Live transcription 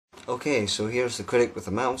Okay, so here's the Critic with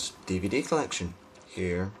a Mouse DVD collection.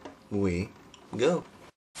 Here we go.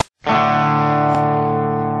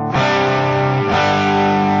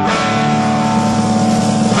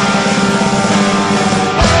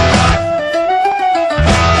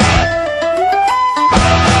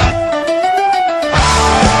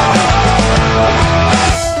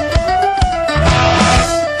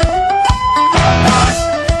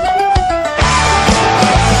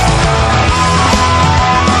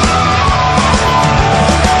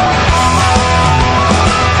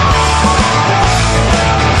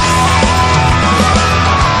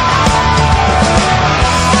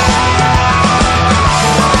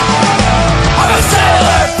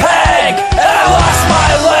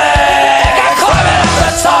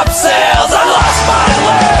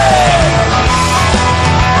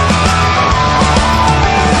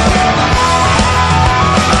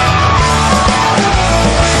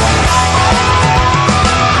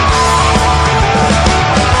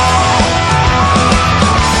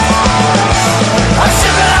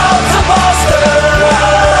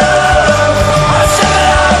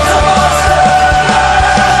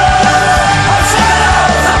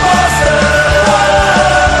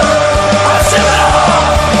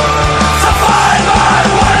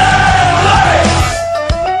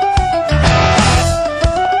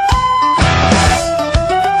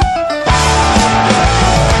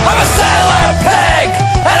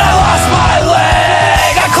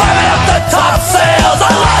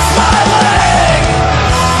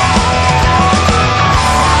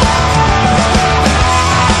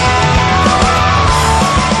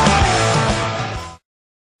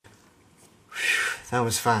 That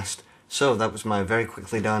was fast. So that was my very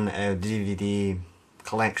quickly done DVD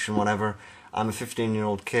collection, whatever. I'm a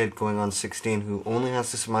 15-year-old kid going on 16 who only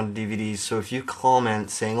has this amount of DVDs, so if you comment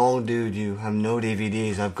saying, "Oh dude, you have no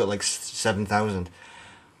DVDs, I've got like 7,000.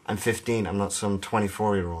 I'm 15, I'm not some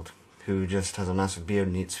 24-year-old who just has a massive beard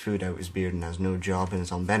and eats food out his beard and has no job and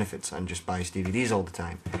is on benefits and just buys DVDs all the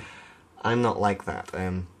time. I'm not like that.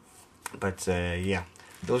 Yeah.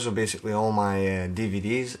 Those are basically all my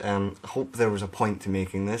DVDs. I hope there was a point to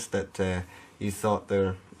making this, that you thought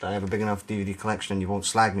that I have a big enough DVD collection and you won't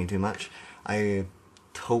slag me too much. I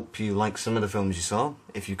hope you liked some of the films you saw,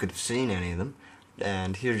 if you could have seen any of them.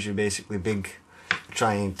 And here's your basically big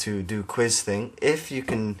trying to do quiz thing. If you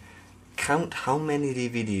can count how many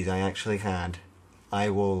DVDs I actually had,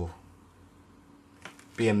 I will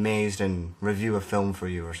be amazed and review a film for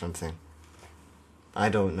you or something. I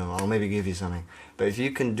don't know, I'll maybe give you something. But if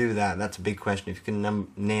you can do that, that's a big question. If you can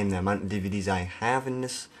name the amount of DVDs I have in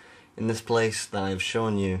this place that I've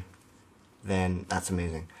shown you, then that's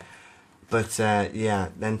amazing. But yeah,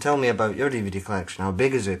 then tell me about your DVD collection. How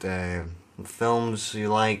big is it? Films you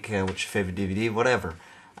like, what's your favourite DVD, whatever.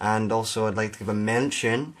 And also I'd like to give a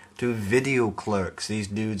mention to Video Clerks. These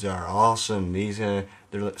dudes are awesome. They're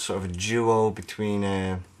sort of a duo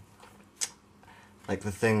between like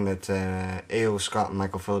the thing that A.O. Scott and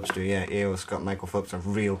Michael Phillips do. Yeah, A.O. Scott and Michael Phillips are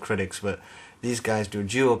real critics, but these guys do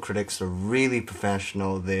dual critics. They're really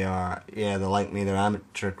professional. They are, yeah, they're like me, they're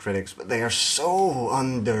amateur critics, but they are so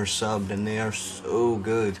undersubbed and they are so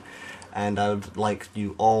good. And I would like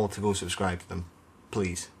you all to go subscribe to them,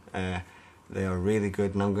 please. They are really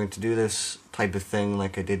good, and I'm going to do this type of thing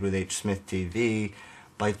like I did with H. Smith TV,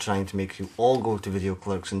 by trying to make you all go to Video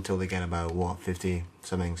Clerks until they get about, what,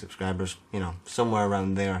 50-something subscribers? You know, somewhere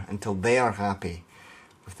around there, until they are happy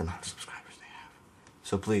with the amount of subscribers they have.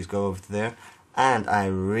 So please go over to there, and I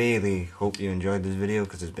really hope you enjoyed this video,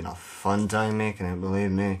 because it's been a fun time making it,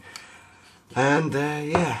 believe me. And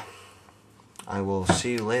yeah, I will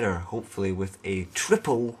see you later, hopefully with a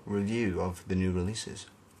triple review of the new releases.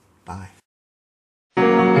 Bye.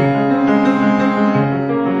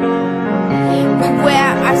 We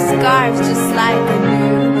wear our scarves just like the